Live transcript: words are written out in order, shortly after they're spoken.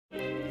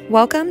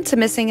Welcome to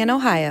Missing in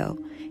Ohio,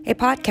 a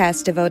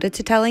podcast devoted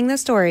to telling the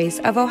stories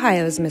of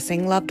Ohio's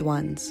missing loved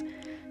ones.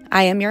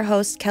 I am your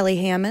host, Kelly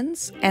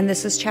Hammonds, and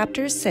this is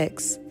Chapter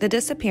 6, The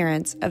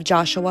Disappearance of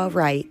Joshua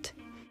Wright.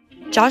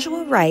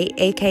 Joshua Wright,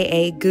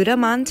 a.k.a. Gudda,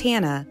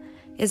 Montana,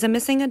 is a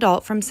missing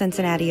adult from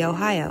Cincinnati,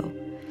 Ohio.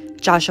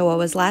 Joshua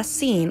was last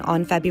seen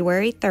on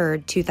February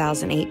 3,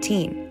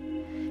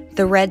 2018.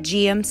 The red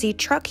GMC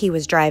truck he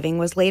was driving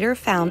was later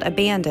found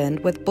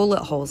abandoned with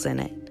bullet holes in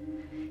it.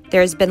 There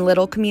has been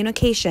little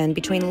communication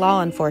between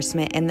law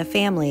enforcement and the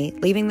family,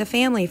 leaving the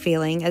family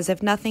feeling as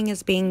if nothing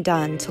is being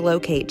done to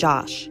locate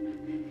Josh.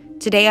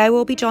 Today I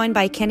will be joined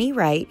by Kenny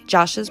Wright,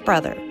 Josh's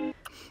brother.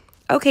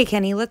 Okay,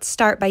 Kenny, let's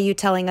start by you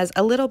telling us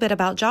a little bit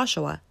about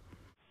Joshua.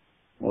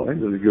 Well, he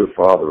was a good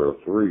father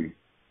of three.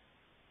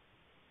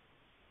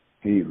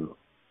 He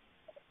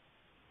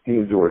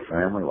enjoyed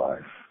family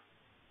life.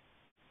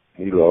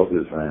 He loved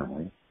his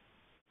family.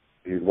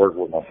 He worked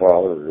with my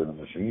father in a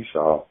machine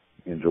shop.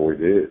 He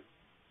enjoyed it.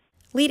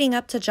 Leading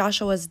up to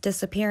Joshua's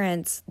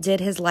disappearance, did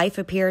his life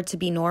appear to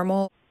be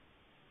normal?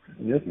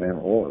 Yes, ma'am,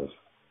 it was.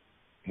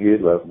 He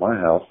had left my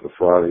house the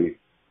Friday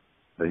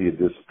that he had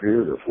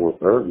disappeared at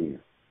 4:30.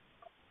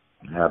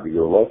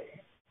 Happy-go-lucky.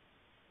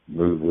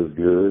 Mood was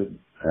good.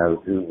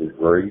 Attitude was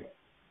great.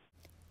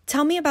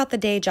 Tell me about the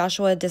day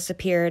Joshua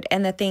disappeared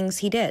and the things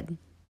he did.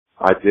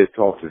 I did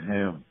talk to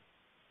him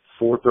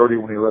 4:30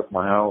 when he left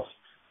my house,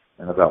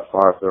 and about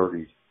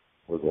 5:30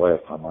 was the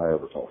last time I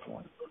ever talked to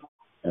him.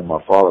 And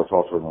my father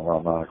talked to him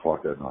around 9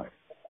 o'clock that night.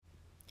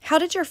 How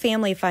did your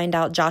family find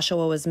out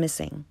Joshua was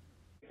missing?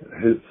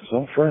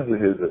 Some friends of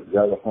his that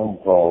got a phone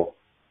call,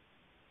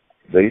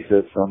 they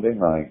said Sunday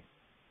night,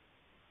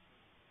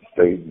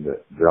 stating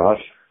that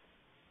Josh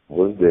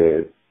was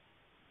dead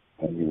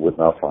and you would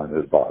not find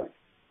his body.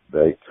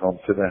 They come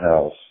to the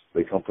house,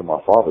 they come to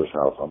my father's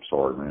house, I'm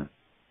sorry, man,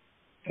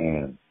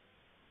 and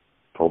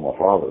told my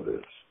father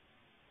this.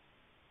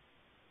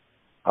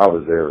 I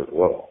was there as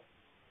well.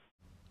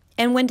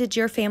 And when did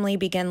your family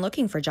begin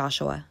looking for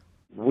Joshua?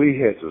 We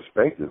had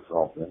suspected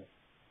something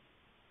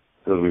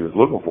because we was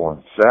looking for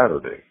him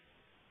Saturday.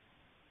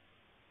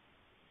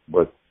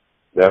 But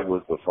that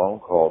was the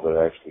phone call that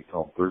actually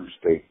come through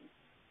stating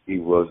he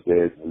was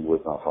dead and we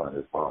would not find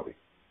his body.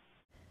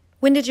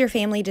 When did your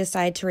family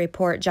decide to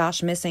report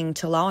Josh missing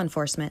to law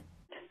enforcement?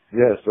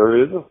 Yes,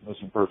 there is a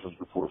missing persons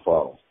report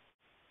filed.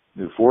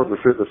 The 4th or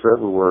 5th of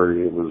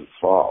February it was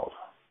filed.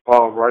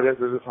 Filed right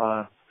after the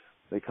time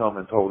they come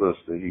and told us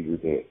that he was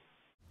dead.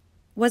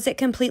 Was it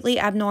completely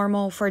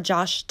abnormal for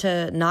Josh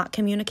to not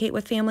communicate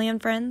with family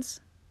and friends?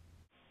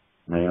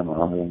 Ma'am,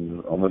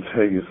 I'm going to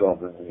tell you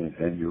something,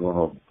 and you're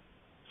going to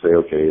say,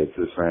 okay, it's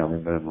his family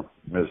member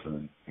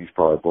missing. He's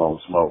probably blowing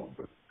smoke.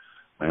 But,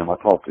 ma'am, I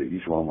talk to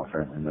each one of my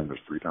family members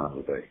 3 times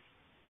a day.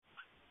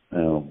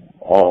 And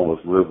all of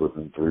us live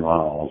within 3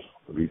 miles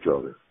of each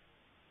other,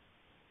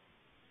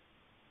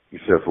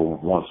 except for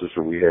one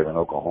sister we have in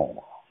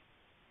Oklahoma.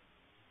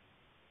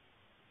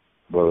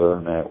 But other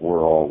than that,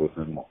 we're all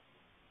within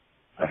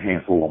a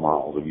handful of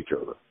miles of each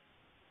other.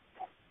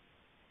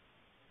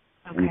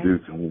 Okay. We do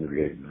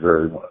communicate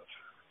very much.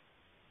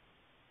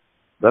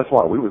 That's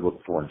why we were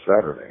looking for him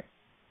Saturday,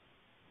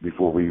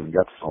 before we even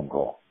got the phone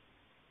call.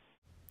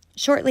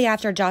 Shortly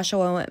after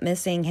Joshua went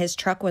missing, his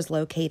truck was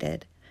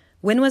located.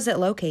 When was it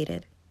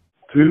located?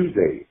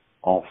 Tuesday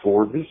on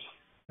Forbes,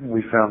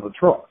 we found the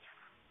truck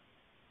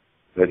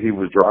that he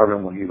was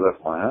driving when he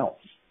left my house.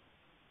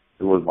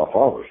 It was my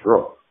father's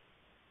truck.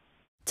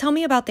 Tell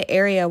me about the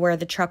area where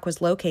the truck was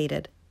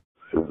located.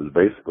 It was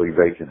basically a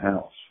vacant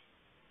house.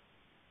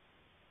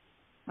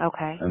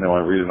 Okay. And the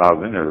only reason I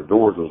was in there, the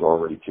doors was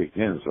already kicked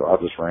in, so I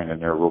just ran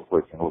in there real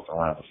quick and looked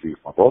around to see if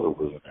my brother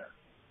was in there.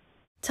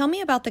 Tell me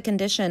about the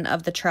condition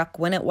of the truck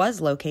when it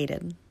was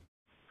located.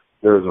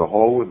 There's a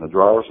hole in the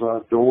driver's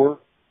side door.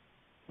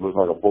 It looks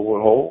like a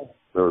bullet hole.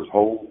 There's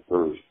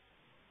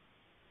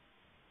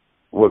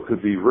what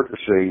could be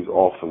ricochets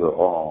off of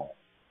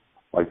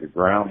the, like the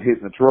ground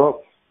hitting the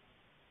truck.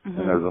 Mm-hmm.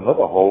 And there's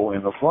another hole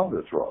in the front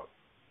of the truck.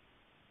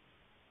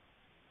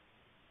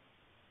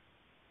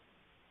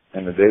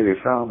 And the day they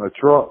found the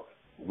truck,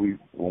 when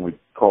we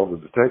called the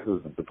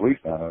detectives and the police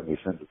down there, they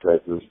sent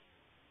detectives.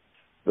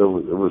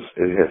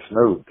 It had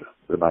snowed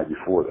the night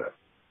before that.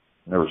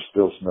 And there was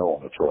still snow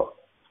on the truck.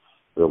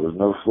 There was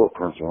no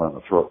footprints around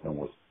the truck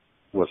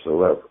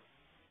whatsoever.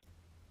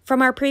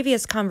 From our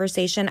previous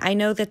conversation, I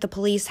know that the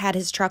police had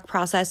his truck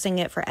processing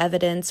it for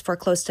evidence for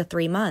close to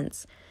 3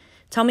 months.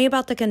 Tell me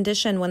about the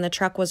condition when the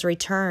truck was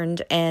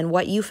returned and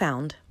what you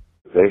found.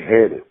 They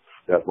had it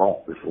that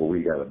long before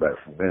we got it back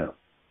from them.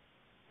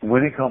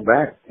 When it come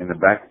back, in the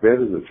back bed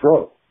of the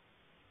truck,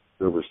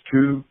 there was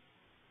 2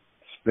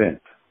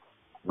 spent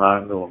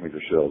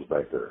 9mm shells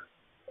back there.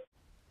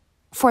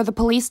 For the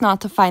police not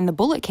to find the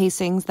bullet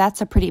casings, that's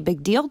a pretty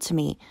big deal to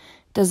me.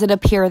 Does it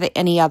appear that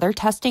any other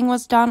testing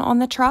was done on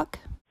the truck?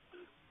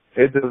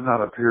 It does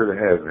not appear to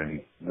have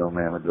any. No,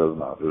 ma'am, it does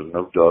not. There's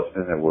no dust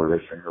in it where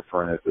they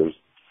fingerprinted.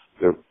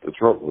 The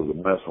truck was a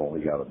mess when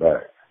we got it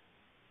back.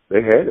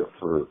 They had it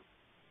for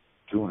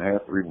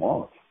 2.5, 3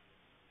 months.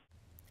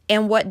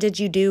 And what did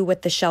you do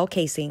with the shell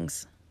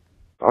casings?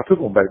 I took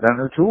them back down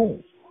there to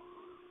them,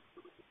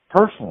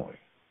 personally.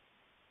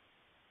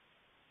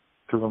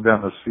 Took them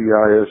down to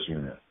the CIS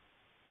unit.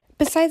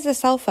 Besides the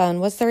cell phone,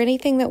 was there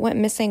anything that went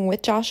missing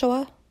with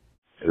Joshua?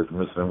 It's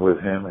missing with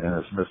him,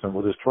 and it's missing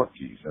with his truck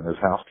keys and his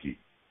house key.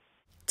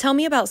 Tell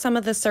me about some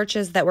of the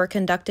searches that were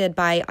conducted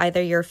by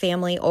either your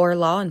family or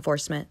law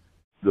enforcement.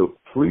 The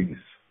police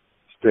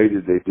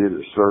stated they did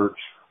a search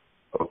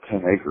of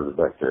 10 acres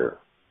back there.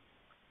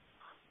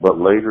 But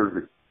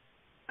later,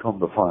 come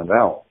to find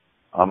out,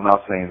 I'm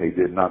not saying they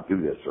did not do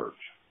that search.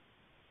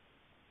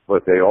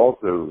 But they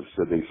also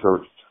said they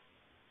searched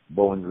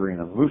Bowling Green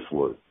and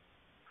Moosewood.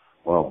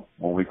 Well,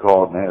 when we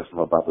called and asked them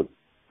about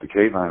the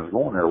canines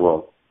going there,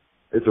 well,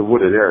 it's a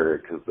wooded area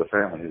because the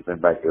family has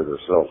been back there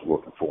themselves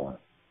looking for him.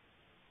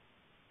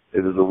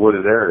 It is a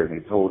wooded area,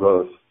 and they told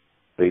us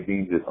they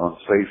deemed it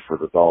unsafe for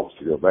the dogs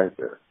to go back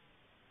there.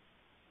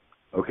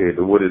 Okay,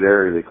 the wooded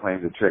area they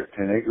claimed to check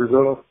 10 acres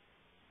of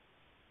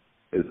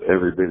is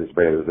every bit as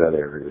bad as that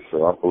area.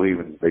 So I believe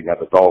they got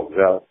the dogs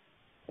out,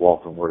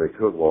 walked them where they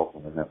could walk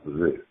them, and that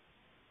was it.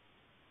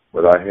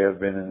 But I have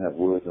been in that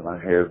woods, and I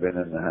have been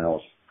in the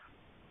house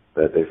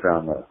that they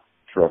found the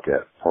truck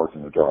at, parked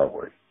in the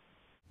driveway.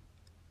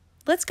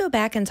 Let's go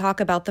back and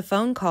talk about the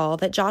phone call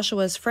that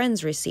Joshua's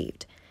friends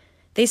received.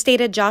 They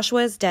stated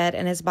Joshua is dead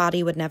and his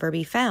body would never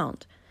be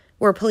found.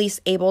 Were police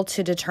able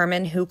to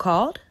determine who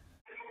called?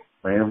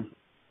 Ma'am,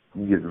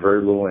 you get very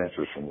little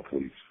answers from the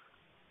police.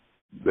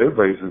 They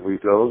basically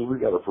tell us we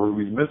got to prove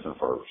he's missing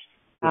first.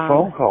 The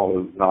phone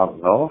call is not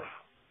enough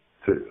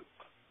to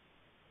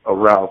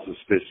arouse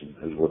suspicion,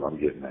 is what I'm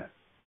getting at.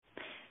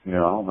 You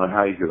know, I don't know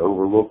how you could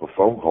overlook a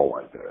phone call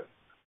like that.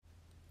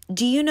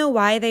 Do you know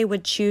why they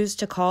would choose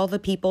to call the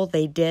people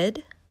they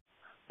did?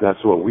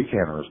 That's what we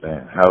can't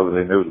understand. How do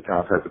they know to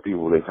contact the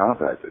people they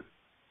contacted?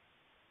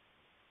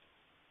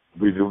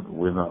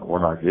 We're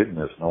not getting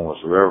this no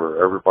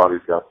whatsoever.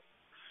 Everybody's got,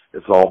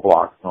 it's all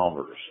blocked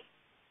numbers.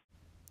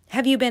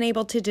 Have you been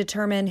able to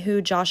determine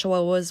who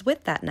Joshua was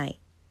with that night?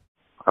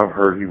 I've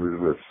heard he was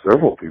with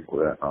several people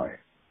that night,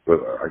 but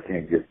I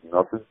can't get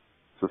nothing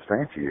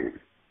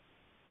substantiated.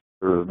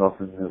 There's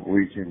nothing that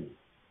we can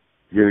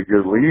get a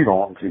good lead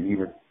on to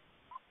even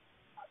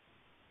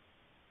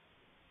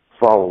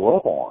follow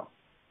up on.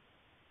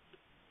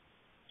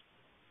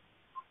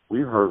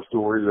 We've heard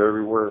stories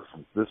everywhere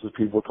from, this is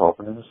people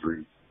talking in the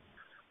streets.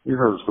 We've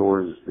heard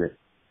stories that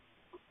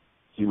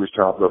he was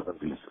chopped up in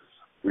pieces.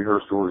 We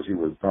heard stories he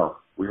was burnt.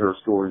 We heard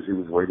stories he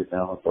was weighted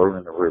down and thrown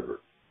in the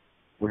river.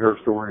 We heard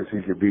stories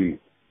he could be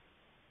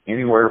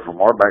anywhere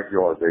from our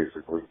backyard,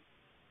 basically,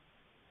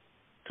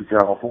 to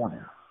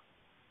California.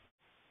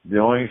 The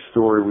only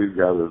story we've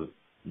got is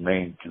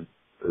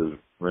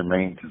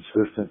remain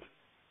consistent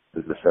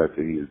is the fact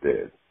that he is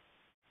dead.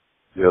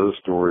 The other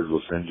stories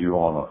will send you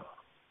on a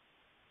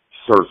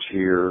search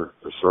here,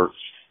 a search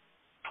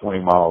 20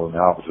 miles in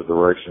the opposite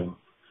direction,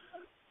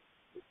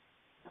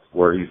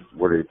 where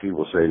the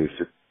people say they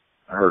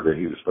heard that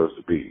he was supposed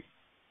to be,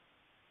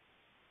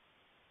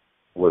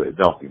 where they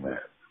dumped him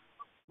at.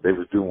 They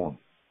was doing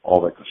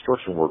all that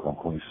construction work on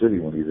Queen City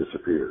when he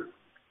disappeared.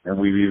 And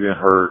we've even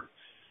heard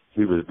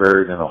he was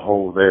buried in a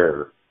hole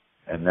there,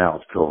 and now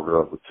it's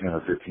covered up with 10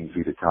 or 15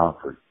 feet of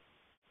concrete.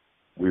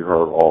 We've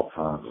heard all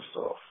kinds of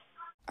stuff.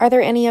 Are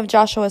there any of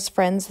Joshua's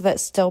friends that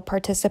still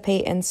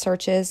participate in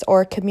searches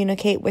or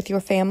communicate with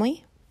your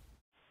family?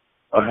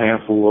 A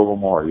handful of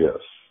them are, yes.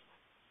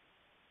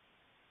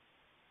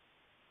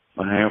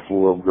 A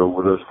handful of them go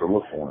with us to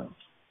look for him.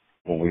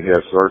 When we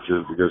have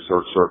searches, we go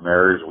search certain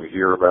areas we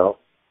hear about.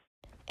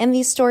 And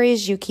these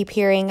stories you keep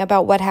hearing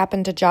about what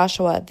happened to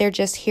Joshua, they're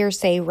just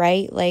hearsay,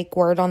 right? Like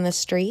word on the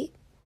street?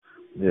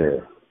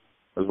 Yeah.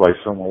 It's like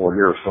someone will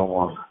hear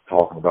someone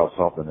talking about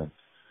something and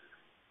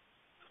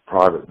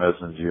private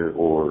messenger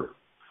or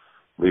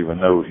leave a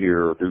note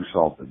here or do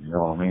something, you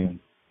know what I mean?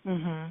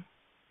 Mm-hmm.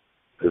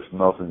 It's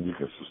nothing you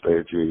can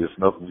substantiate. It's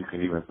nothing you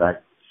can even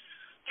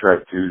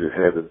backtrack to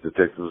have the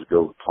detectives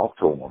go talk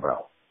to them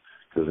about,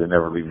 because they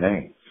never leave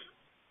names.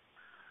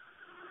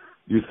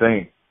 You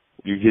think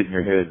you get in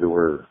your head to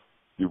where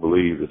you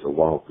believe it's a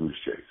wild goose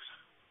chase.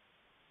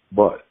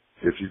 But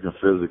if you can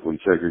physically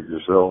check it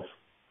yourself,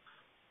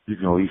 you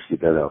can at least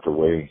get that out the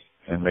way.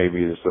 And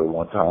maybe it's a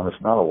one time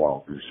it's not a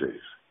wild goose chase.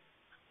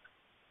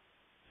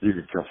 You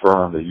can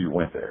confirm that you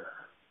went there.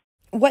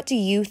 What do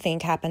you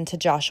think happened to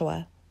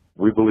Joshua?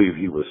 We believe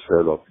he was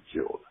set up and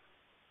killed.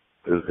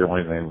 It's the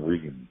only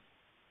thing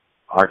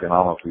I can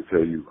honestly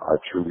tell you, I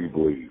truly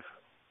believe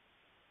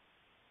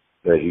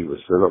that he was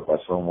set up by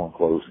someone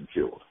close and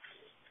killed.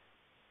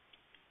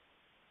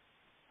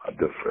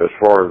 As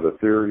far as the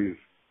theories,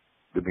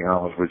 to be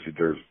honest with you,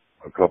 there's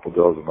a couple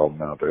dozen of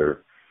them out there,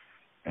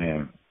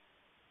 and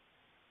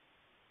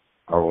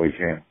I really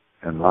can't,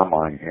 in my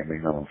mind, can't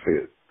make none of them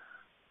fit.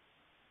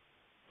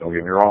 Don't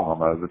get me wrong, I'm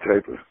not the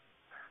taper.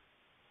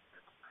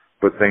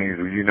 But things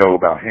you know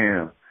about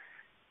him,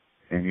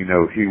 and you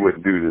know he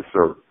wouldn't do this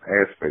certain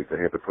aspect, they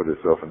have to put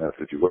himself in that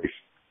situation.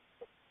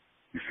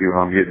 You see what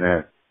I'm getting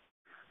at?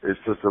 It's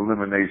just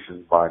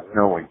elimination by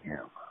knowing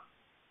him.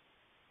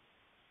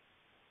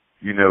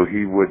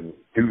 he wouldn't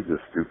do this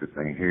stupid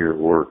thing here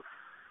or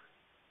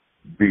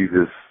be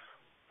this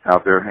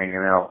out there hanging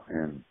out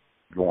and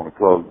going to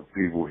clubs with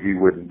people. He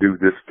wouldn't do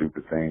this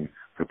stupid thing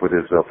to put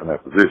himself in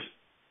that position.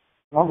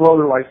 My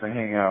brother likes to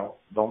hang out.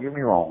 Don't get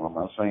me wrong. I'm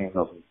not saying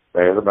nothing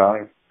bad about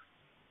him,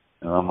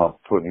 and I'm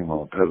not putting him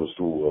on a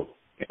pedestal of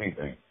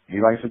anything.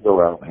 He likes to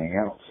go out and hang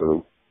out,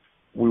 so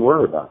we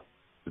worry about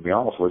it, to be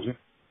honest with you.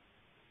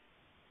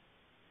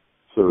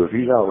 So if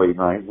he's out late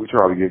night, we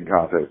try to get in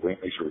contact with him,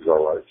 make sure he's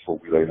all right before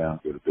we lay down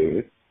and go to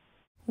bed.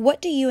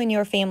 What do you and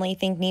your family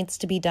think needs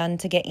to be done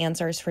to get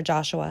answers for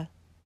Joshua?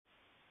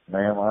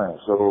 Ma'am, I am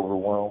so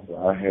overwhelmed,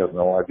 I have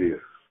no idea.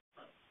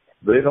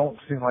 They don't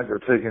seem like they're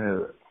taking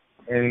it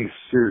any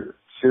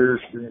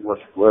seriously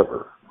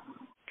whatsoever.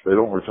 They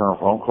don't return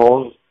phone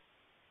calls.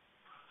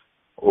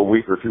 A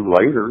week or two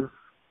later,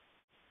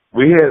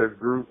 we had a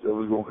group that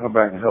was going to come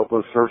back and help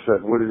us search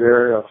that wooded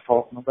area I was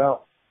talking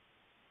about.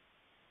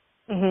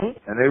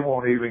 Mm-hmm. And they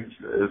won't even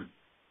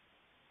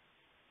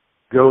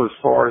go as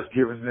far as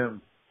giving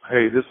them,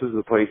 hey, this is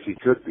the place he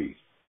could be.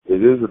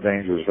 It is a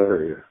dangerous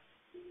area.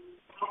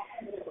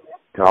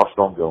 Cops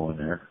don't go in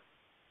there.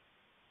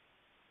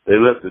 They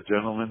let the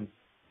gentleman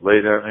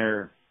lay down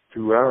there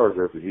 2 hours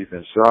after he'd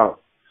been shot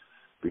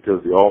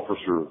because the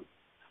officer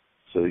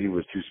said he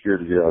was too scared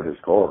to get out of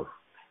his car.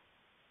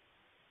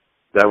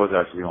 That was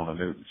actually on the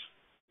news.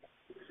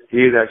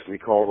 He had actually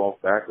called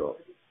off backup.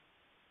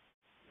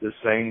 The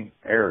same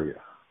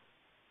area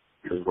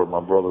is where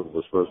my brother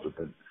was supposed to have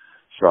been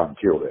shot and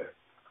killed at.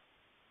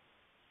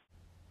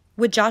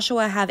 Would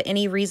Joshua have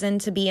any reason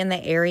to be in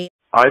the area?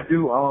 I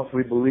do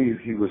honestly believe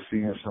he was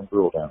seeing some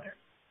girl down there.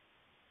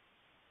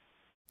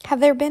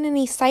 Have there been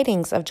any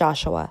sightings of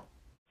Joshua?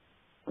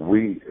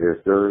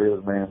 If there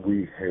is, man,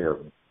 we have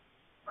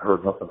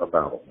heard nothing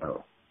about him,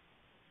 no.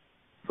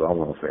 So I'm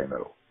going to say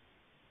no.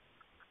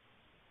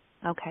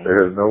 Okay.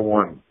 There has no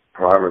one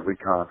privately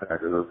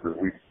contacted us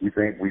that we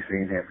think we've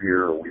seen him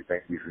here or we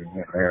think we've seen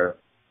him there.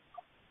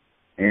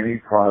 Any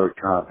private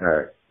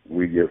contact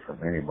we get from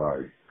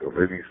anybody of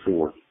any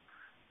sort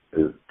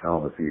is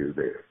telling us he is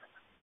dead.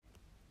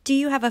 Do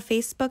you have a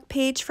Facebook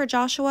page for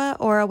Joshua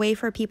or a way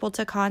for people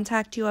to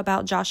contact you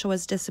about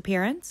Joshua's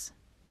disappearance?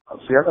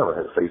 See, I never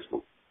had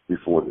Facebook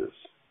before this.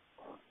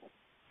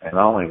 And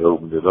I only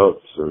opened it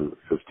up so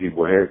if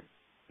people had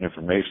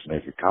information, they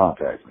could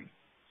contact me.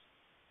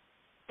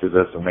 Because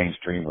that's the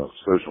mainstream of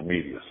social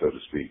media, so to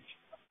speak.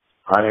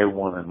 I had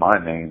one in my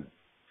name,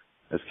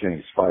 that's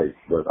Kenny Spike,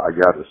 but I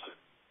got to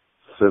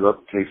set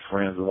up in case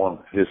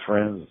his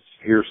friends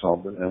hear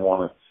something and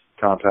want to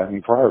contact me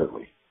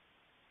privately.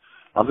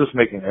 I'm just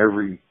making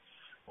every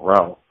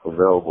route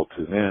available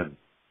to them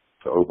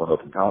to open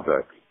up and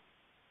contact me.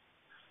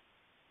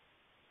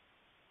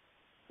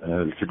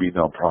 And it could be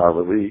done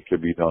privately, it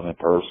could be done in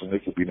person,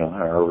 it could be done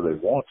however they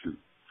want to.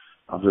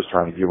 I'm just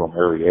trying to give them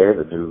every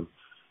avenue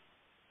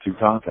to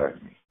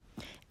contact me.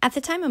 At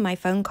the time of my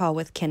phone call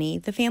with Kenny,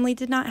 the family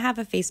did not have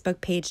a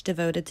Facebook page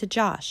devoted to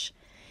Josh.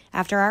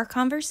 After our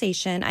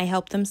conversation, I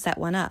helped them set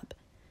one up.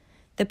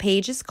 The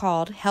page is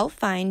called Help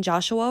Find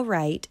Joshua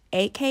Wright,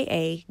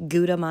 a.k.a.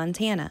 Gudda,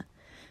 Montana.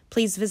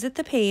 Please visit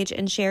the page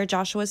and share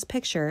Joshua's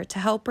picture to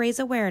help raise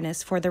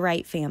awareness for the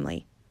Wright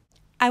family.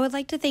 I would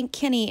like to thank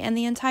Kenny and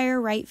the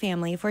entire Wright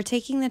family for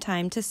taking the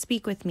time to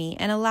speak with me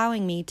and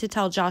allowing me to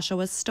tell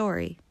Joshua's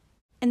story.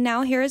 And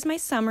now here is my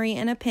summary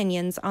and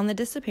opinions on the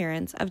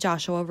disappearance of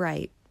Joshua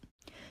Wright.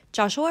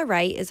 Joshua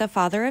Wright is a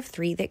father of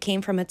 3 that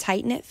came from a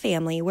tight-knit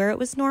family where it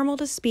was normal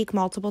to speak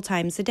multiple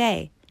times a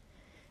day.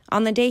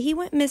 On the day he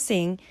went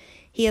missing,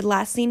 he had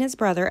last seen his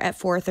brother at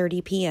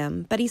 4:30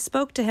 p.m., but he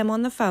spoke to him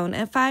on the phone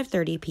at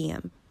 5:30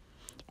 p.m.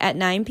 At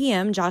 9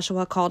 p.m.,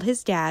 Joshua called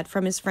his dad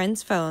from his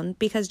friend's phone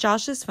because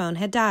Josh's phone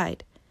had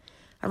died.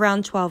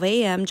 Around 12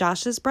 a.m.,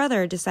 Josh's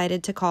brother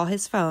decided to call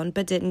his phone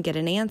but didn't get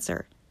an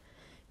answer.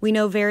 We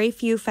know very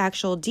few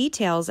factual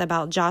details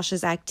about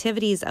Josh's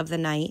activities of the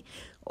night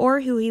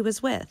or who he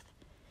was with.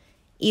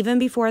 Even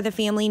before the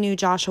family knew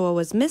Joshua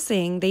was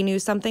missing, they knew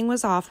something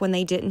was off when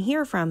they didn't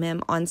hear from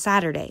him on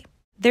Saturday.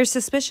 Their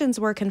suspicions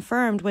were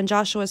confirmed when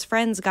Joshua's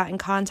friends got in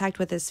contact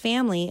with his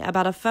family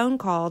about a phone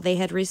call they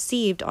had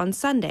received on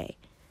Sunday.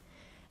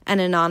 An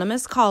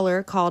anonymous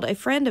caller called a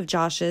friend of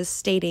Josh's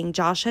stating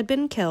Josh had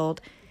been killed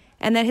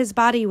and that his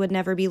body would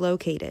never be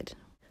located.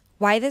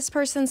 Why this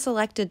person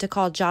selected to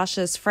call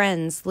Josh's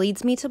friends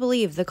leads me to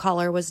believe the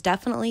caller was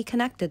definitely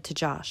connected to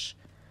Josh.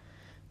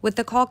 With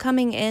the call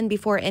coming in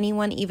before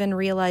anyone even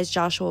realized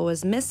Joshua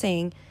was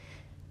missing,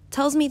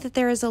 tells me that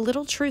there is a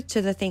little truth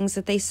to the things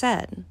that they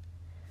said.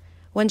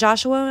 When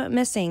Joshua went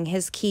missing,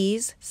 his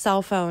keys,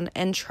 cell phone,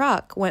 and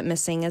truck went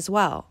missing as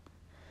well.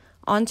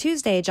 On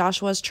Tuesday,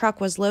 Joshua's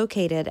truck was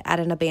located at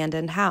an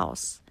abandoned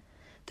house.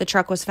 The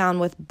truck was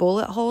found with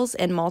bullet holes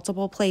in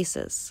multiple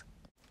places.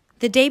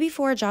 The day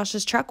before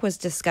Josh's truck was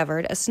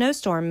discovered, a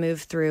snowstorm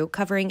moved through,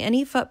 covering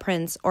any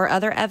footprints or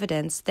other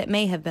evidence that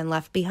may have been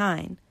left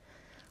behind.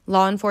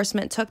 Law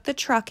enforcement took the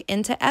truck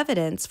into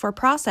evidence for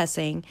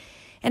processing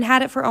and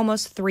had it for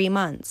almost 3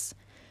 months.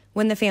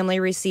 When the family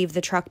received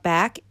the truck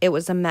back, it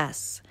was a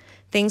mess.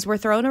 Things were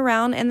thrown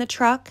around in the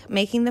truck,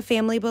 making the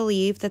family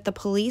believe that the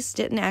police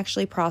didn't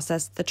actually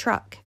process the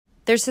truck.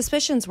 Their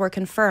suspicions were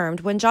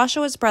confirmed when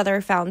Joshua's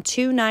brother found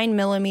 2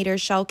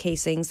 9mm shell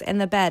casings in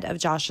the bed of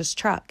Josh's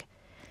truck.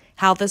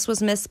 How this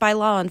was missed by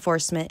law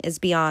enforcement is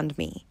beyond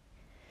me.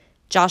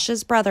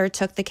 Josh's brother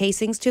took the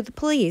casings to the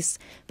police,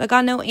 but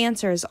got no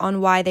answers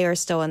on why they are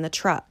still in the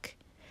truck.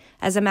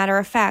 As a matter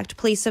of fact,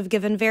 police have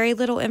given very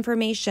little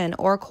information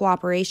or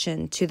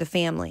cooperation to the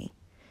family,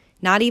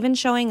 not even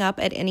showing up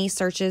at any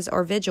searches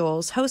or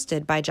vigils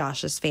hosted by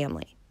Josh's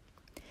family.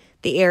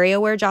 The area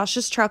where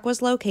Josh's truck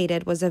was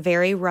located was a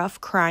very rough,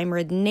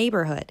 crime-ridden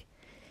neighborhood.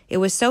 It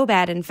was so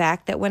bad, in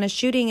fact, that when a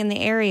shooting in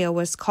the area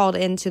was called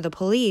in to the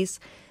police,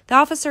 the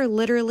officer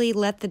literally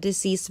let the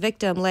deceased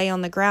victim lay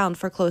on the ground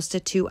for close to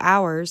 2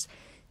 hours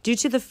due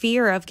to the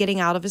fear of getting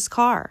out of his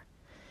car.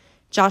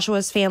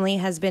 Joshua's family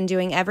has been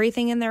doing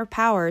everything in their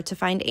power to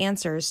find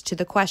answers to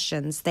the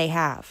questions they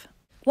have.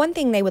 One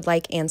thing they would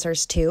like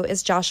answers to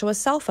is Joshua's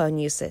cell phone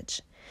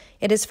usage.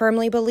 It is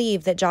firmly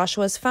believed that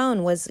Joshua's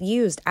phone was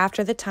used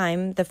after the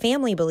time the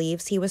family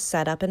believes he was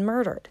set up and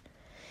murdered.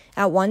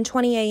 At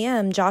 1:20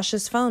 a.m.,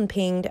 Josh's phone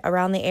pinged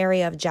around the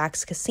area of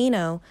Jack's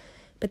Casino,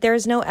 but there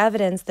is no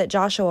evidence that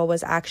Joshua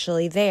was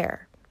actually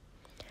there.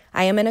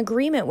 I am in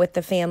agreement with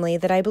the family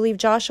that I believe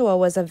Joshua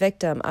was a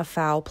victim of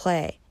foul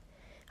play.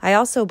 I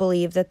also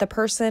believe that the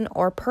person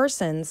or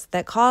persons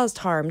that caused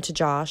harm to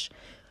Josh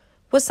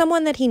was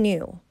someone that he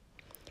knew.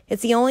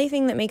 It's the only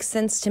thing that makes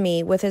sense to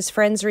me with his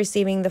friends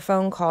receiving the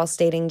phone call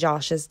stating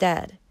Josh is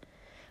dead.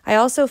 I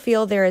also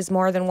feel there is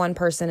more than one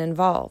person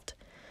involved.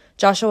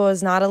 Joshua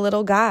was not a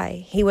little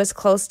guy. He was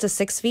close to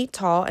 6 feet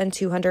tall and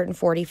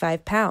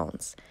 245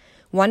 pounds.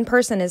 One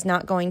person is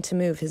not going to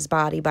move his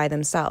body by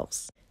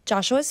themselves.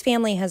 Joshua's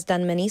family has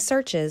done many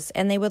searches,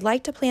 and they would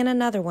like to plan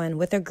another one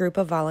with a group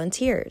of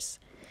volunteers.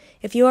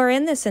 If you are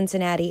in the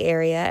Cincinnati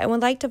area and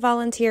would like to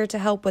volunteer to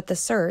help with the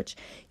search,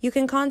 you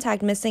can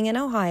contact Missing in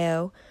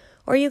Ohio,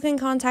 or you can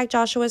contact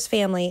Joshua's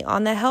family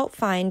on the Help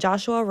Find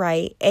Joshua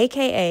Wright,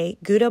 a.k.a.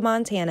 Gudda,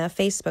 Montana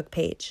Facebook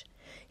page.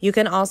 You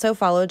can also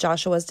follow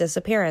Joshua's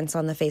Disappearance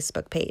on the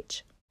Facebook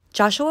page.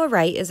 Joshua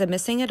Wright is a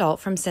missing adult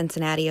from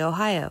Cincinnati,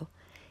 Ohio.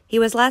 He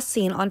was last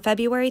seen on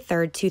February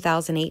 3,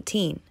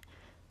 2018.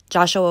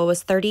 Joshua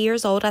was 30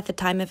 years old at the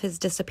time of his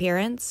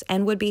disappearance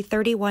and would be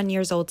 31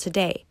 years old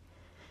today.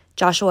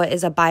 Joshua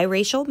is a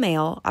biracial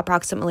male,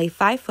 approximately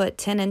 5 foot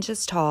 10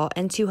 inches tall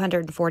and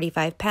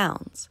 245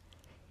 pounds.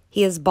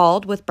 He is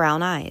bald with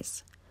brown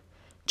eyes.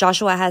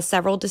 Joshua has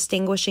several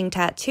distinguishing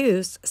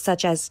tattoos,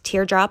 such as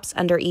teardrops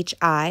under each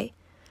eye,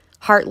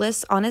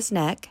 heartless on his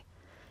neck,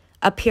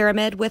 a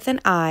pyramid with an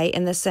eye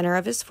in the center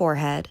of his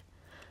forehead,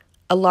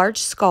 a large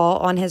skull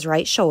on his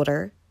right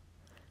shoulder,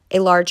 a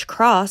large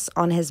cross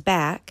on his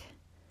back,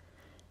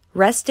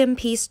 Rest in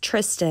Peace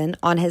Tristan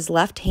on his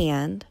left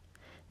hand,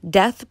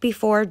 Death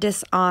Before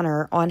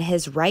Dishonor on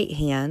his right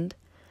hand,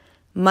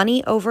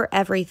 Money Over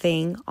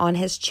Everything on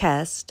his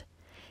chest,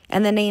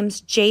 and the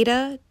names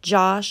Jada,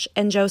 Josh,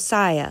 and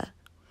Josiah.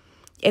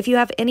 If you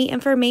have any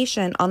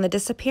information on the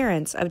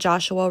disappearance of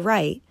Joshua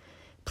Wright,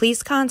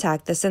 please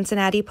contact the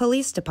Cincinnati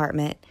Police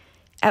Department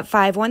at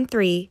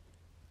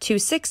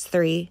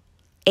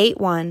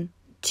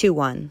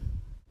 513-263-8121.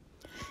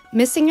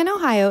 Missing in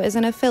Ohio is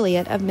an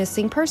affiliate of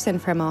Missing Person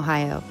from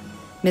Ohio.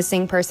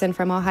 Missing Person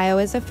from Ohio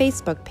is a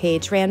Facebook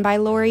page ran by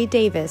Lori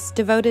Davis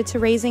devoted to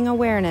raising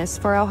awareness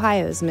for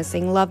Ohio's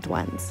missing loved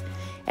ones.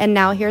 And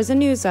now here's a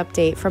news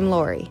update from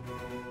Lori.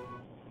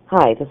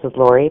 Hi, this is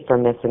Lori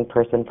from Missing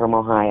Person from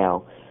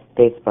Ohio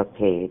Facebook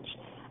page.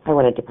 I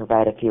wanted to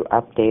provide a few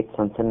updates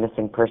on some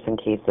missing person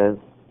cases.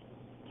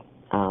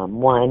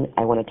 One,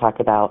 I want to talk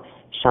about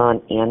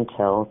Sean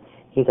Antill.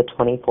 He's a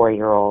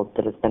 24-year-old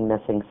that has been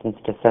missing since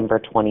December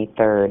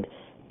 23rd,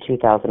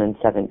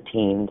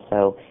 2017,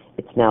 so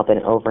it's now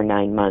been over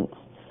 9 months.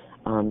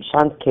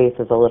 Sean's case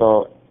is a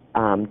little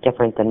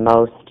different than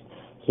most.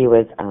 He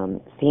was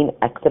seen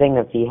exiting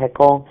a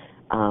vehicle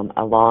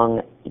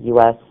along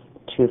U.S.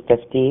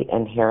 250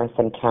 in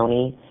Harrison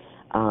County.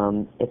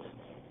 It's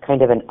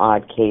kind of an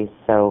odd case,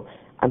 so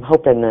I'm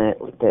hoping that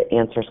the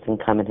answers can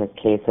come in his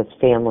case. His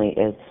family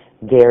is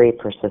very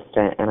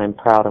persistent, and I'm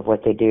proud of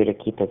what they do to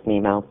keep his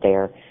name out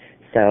there.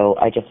 So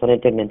I just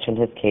wanted to mention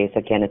his case.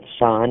 Again, it's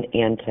Sean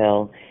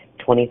Antill,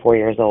 24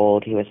 years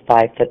old. He was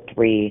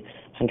 5'3",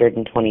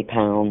 120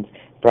 pounds,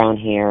 brown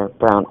hair,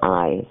 brown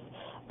eyes.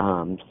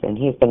 And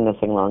he's been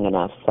missing long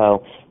enough.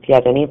 So if you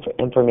have any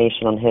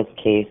information on his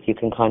case, you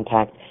can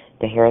contact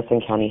the Harrison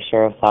County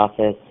Sheriff's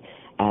Office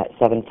at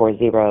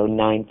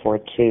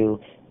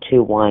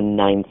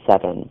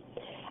 740-942-2197.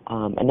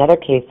 Another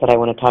case that I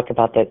want to talk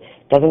about that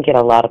doesn't get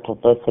a lot of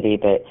publicity,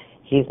 but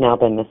he's now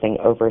been missing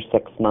over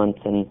 6 months,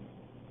 and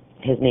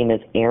his name is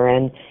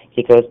Aaron.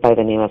 He goes by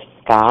the name of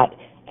Scott,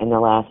 and the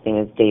last name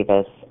is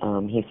Davis.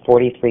 He's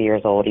 43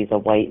 years old. He's a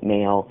white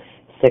male,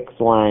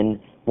 6'1",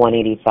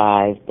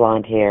 185,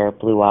 blonde hair,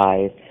 blue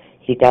eyes.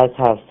 He does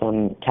have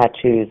some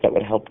tattoos that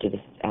would help to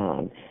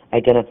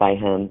identify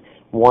him.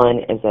 One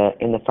is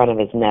in the front of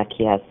his neck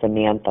he has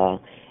Samantha,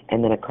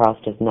 and then across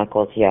his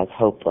knuckles he has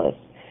Hopeless.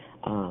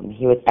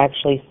 He was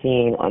actually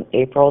seen on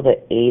April the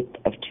 8th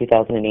of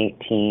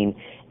 2018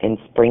 in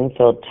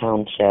Springfield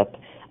Township.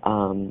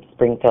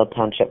 Springfield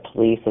Township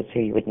Police is who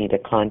you would need to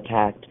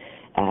contact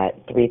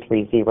at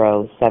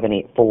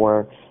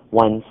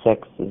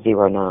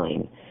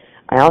 330-784-1609.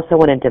 I also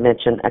wanted to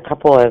mention a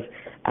couple of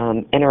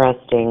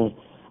interesting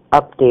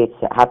updates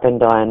that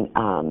happened on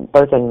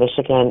both in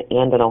Michigan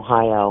and in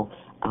Ohio.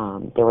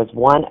 There was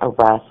one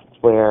arrest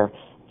where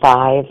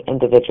 5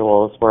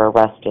 individuals were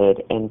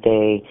arrested, and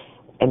they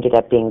ended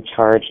up being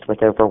charged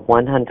with over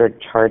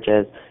 100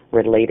 charges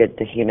related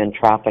to human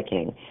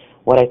trafficking.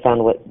 What I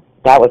found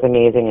that was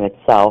amazing in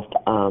itself,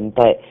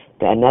 but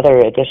another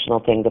additional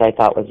thing that I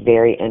thought was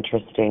very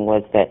interesting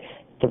was that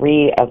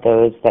 3 of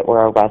those that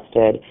were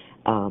arrested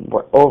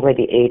were over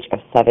the age of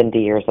 70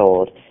 years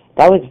old.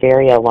 That was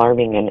very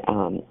alarming and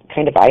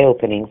kind of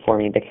eye-opening for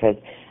me, because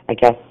I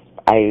guess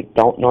I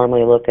don't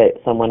normally look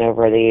at someone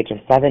over the age of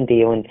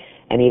 70 and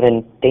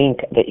even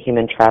think that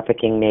human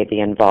trafficking may be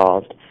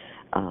involved.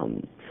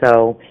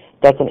 So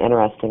that's an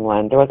interesting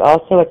one. There was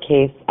also a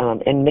case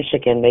in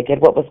Michigan. They did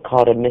what was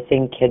called a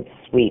missing kids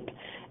sweep.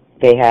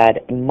 They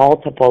had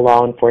multiple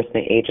law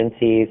enforcement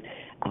agencies,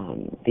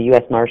 the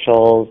U.S.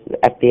 Marshals,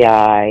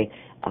 FBI,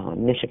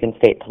 Michigan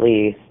State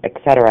Police,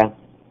 etc.,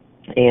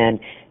 and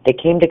they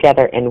came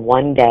together in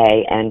one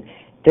day, and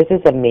this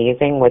is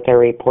amazing what they're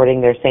reporting.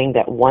 They're saying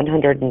that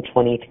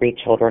 123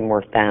 children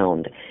were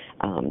found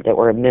that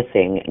were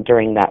missing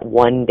during that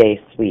one-day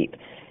sweep.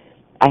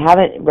 I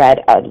haven't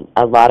read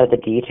a lot of the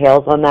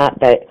details on that,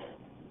 but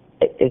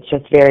it's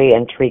just very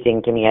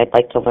intriguing to me. I'd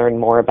like to learn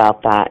more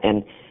about that,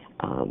 and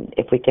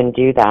if we can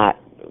do that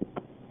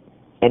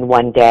in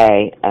one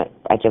day,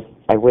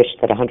 I wish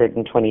that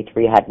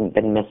 123 hadn't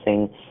been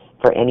missing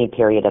for any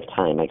period of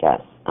time, I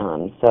guess.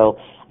 So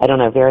I don't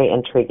know, very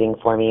intriguing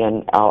for me,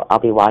 and I'll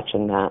be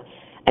watching that.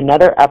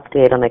 Another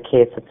update on a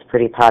case that's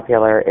pretty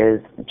popular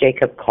is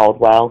Jacob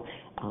Caldwell.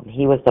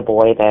 He was the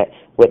boy that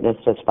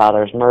witnessed his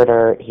father's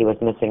murder. He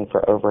was missing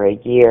for over a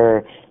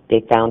year.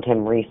 They found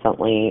him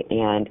recently,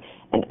 and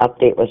an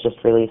update was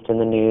just released in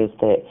the news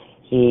that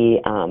he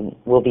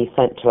will be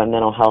sent to a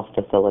mental health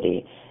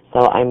facility.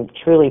 So I'm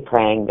truly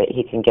praying that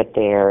he can get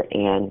there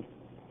and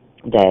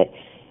that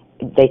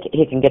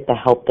he can get the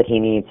help that he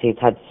needs. He's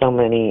had so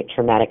many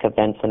traumatic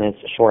events in his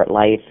short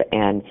life,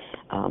 and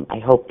I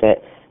hope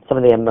that some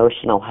of the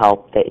emotional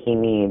help that he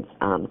needs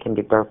can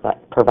be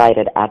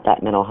provided at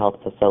that mental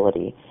health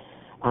facility.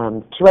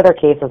 2 other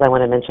cases I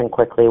want to mention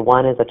quickly.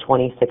 One is a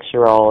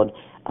 26-year-old.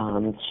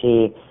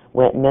 She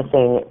went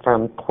missing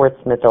from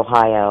Portsmouth,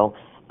 Ohio.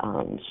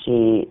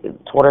 She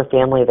told her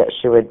family that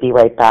she would be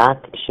right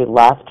back. She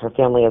left. Her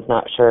family is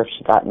not sure if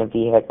she got in a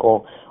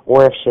vehicle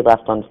or if she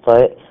left on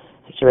foot.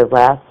 She was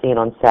last seen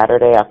on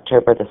Saturday,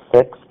 October the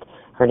 6th.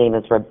 Her name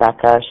is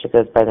Rebecca. She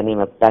goes by the name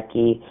of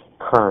Becky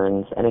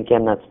Kearns. And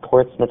again, that's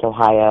Portsmouth,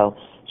 Ohio.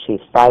 She's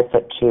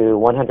 5'2",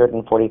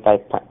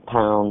 145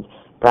 pounds,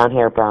 brown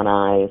hair, brown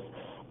eyes.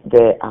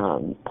 The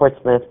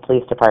Portsmouth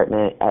Police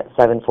Department at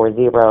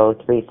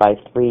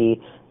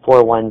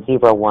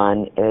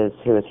 740-353-4101 is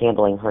who is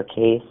handling her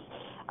case.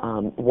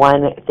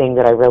 One thing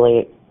that I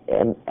really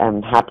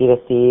am happy to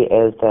see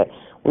is that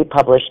we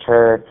published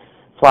her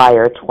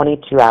flyer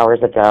 22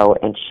 hours ago,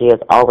 and she has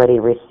already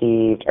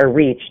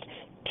reached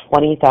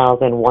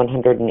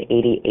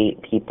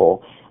 20,188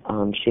 people.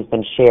 She's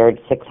been shared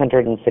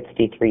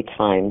 663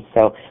 times.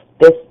 So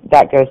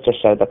that goes to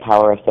show the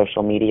power of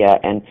social media,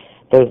 and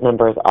those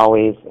numbers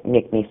always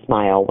make me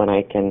smile when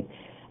I can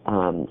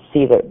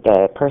see that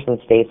the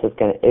person's face is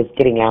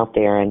getting out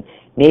there, and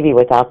maybe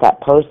without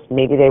that post,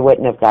 maybe they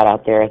wouldn't have got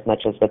out there as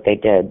much as what they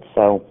did.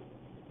 So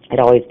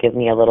it always gives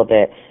me a little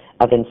bit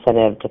of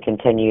incentive to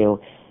continue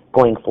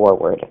going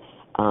forward.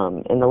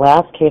 In the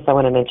last case I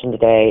want to mention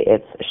today,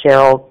 it's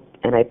Cheryl,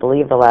 and I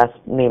believe the last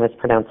name is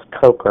pronounced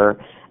Coker.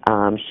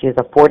 She's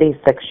a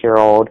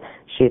 46-year-old.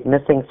 She's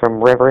missing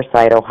from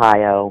Riverside,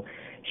 Ohio.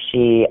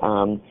 She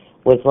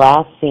was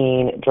last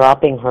seen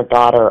dropping her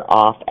daughter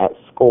off at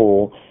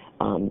school.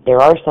 There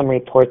are some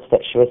reports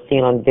that she was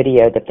seen on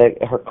video, that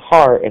her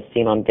car is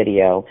seen on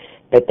video,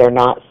 but they're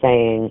not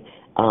saying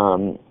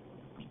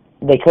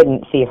they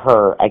couldn't see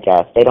her, I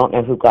guess. They don't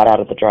know who got out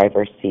of the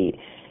driver's seat.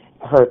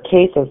 Her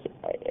case is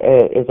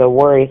a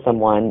worrisome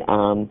one.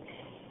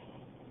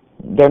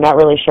 They're not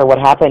really sure what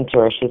happened to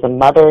her. She's a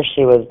mother.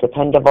 She was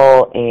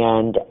dependable,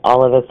 and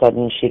all of a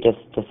sudden she just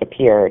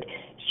disappeared.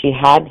 She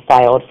had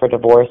filed for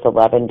divorce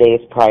 11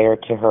 days prior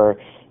to her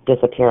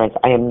disappearance.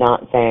 I am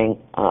not saying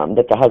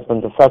that the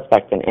husband's a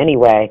suspect in any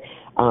way,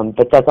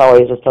 but that's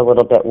always just a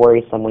little bit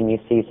worrisome when you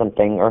see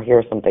something or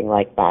hear something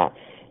like that.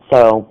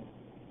 So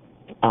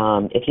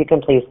if you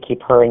can please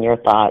keep her in your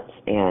thoughts,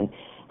 and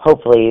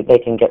hopefully they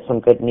can get some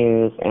good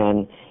news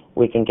and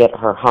we can get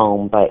her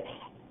home. But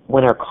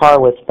when her car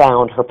was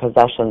found, her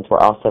possessions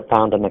were also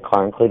found in the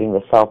car, including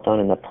the cell phone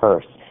and the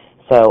purse.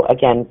 So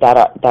again,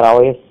 that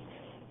always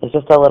is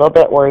just a little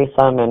bit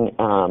worrisome, and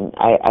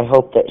I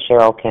hope that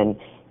Cheryl can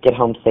get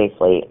home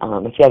safely.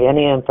 If you have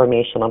any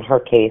information on her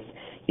case,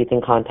 you can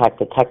contact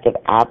Detective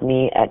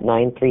Abney at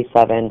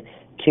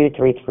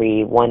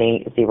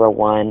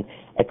 233-1801,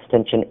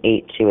 extension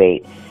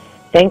 828.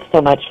 Thanks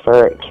so much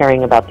for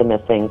caring about the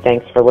missing.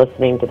 Thanks for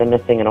listening to the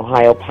Missing in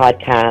Ohio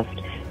podcast.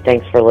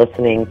 Thanks for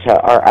listening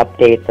to our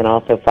updates and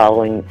also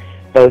following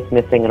both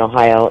Missing in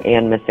Ohio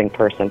and Missing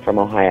Person from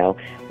Ohio.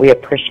 We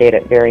appreciate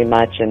it very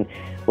much, and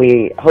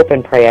we hope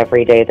and pray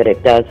every day that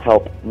it does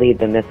help lead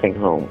the missing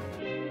home.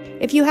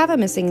 If you have a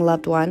missing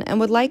loved one and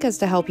would like us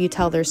to help you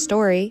tell their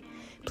story,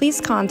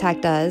 please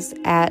contact us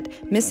at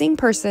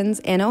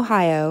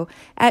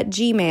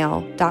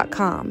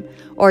missingpersonsinohio@gmail.com,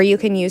 or you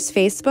can use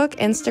Facebook,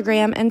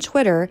 Instagram, and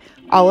Twitter.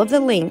 All of the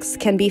links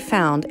can be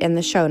found in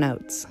the show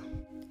notes.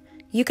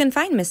 You can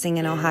find Missing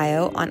in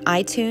Ohio on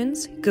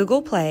iTunes,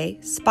 Google Play,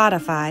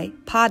 Spotify,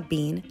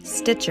 Podbean,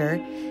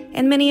 Stitcher,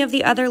 and many of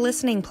the other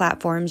listening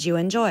platforms you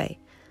enjoy.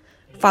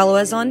 Follow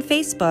us on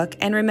Facebook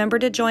and remember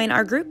to join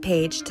our group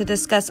page to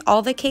discuss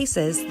all the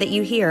cases that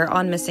you hear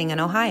on Missing in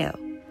Ohio.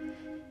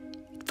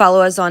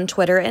 Follow us on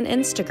Twitter and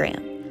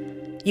Instagram.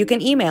 You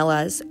can email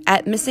us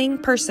at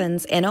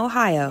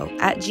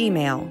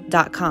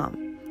missingpersonsinohio@gmail.com.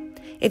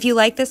 If you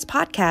like this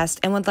podcast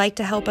and would like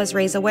to help us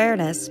raise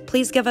awareness,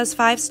 please give us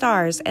 5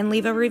 stars and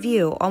leave a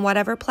review on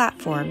whatever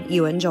platform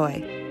you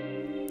enjoy.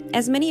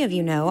 As many of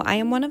you know, I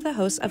am one of the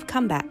hosts of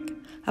Comeback,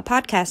 a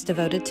podcast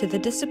devoted to the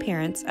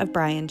disappearance of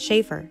Brian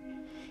Schaefer.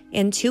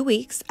 In 2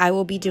 weeks, I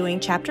will be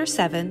doing Chapter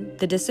 7,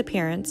 The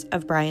Disappearance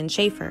of Brian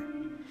Schaefer.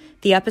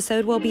 The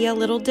episode will be a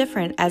little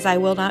different as I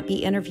will not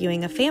be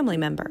interviewing a family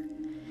member.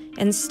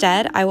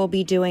 Instead, I will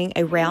be doing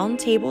a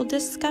roundtable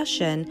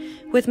discussion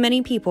with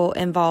many people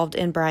involved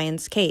in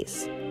Brian's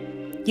case.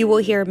 You will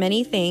hear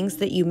many things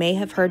that you may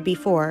have heard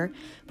before,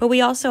 but we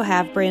also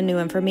have brand new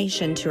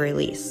information to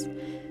release.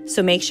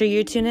 So make sure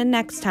you tune in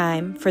next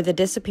time for the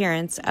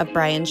disappearance of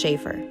Brian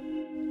Schaefer.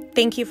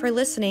 Thank you for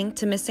listening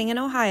to Missing in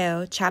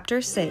Ohio,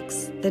 Chapter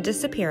 6, The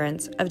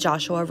Disappearance of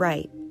Joshua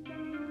Wright.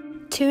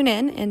 Tune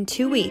in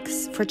 2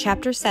 weeks for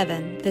Chapter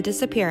 7, The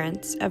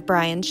Disappearance of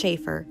Brian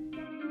Schaefer.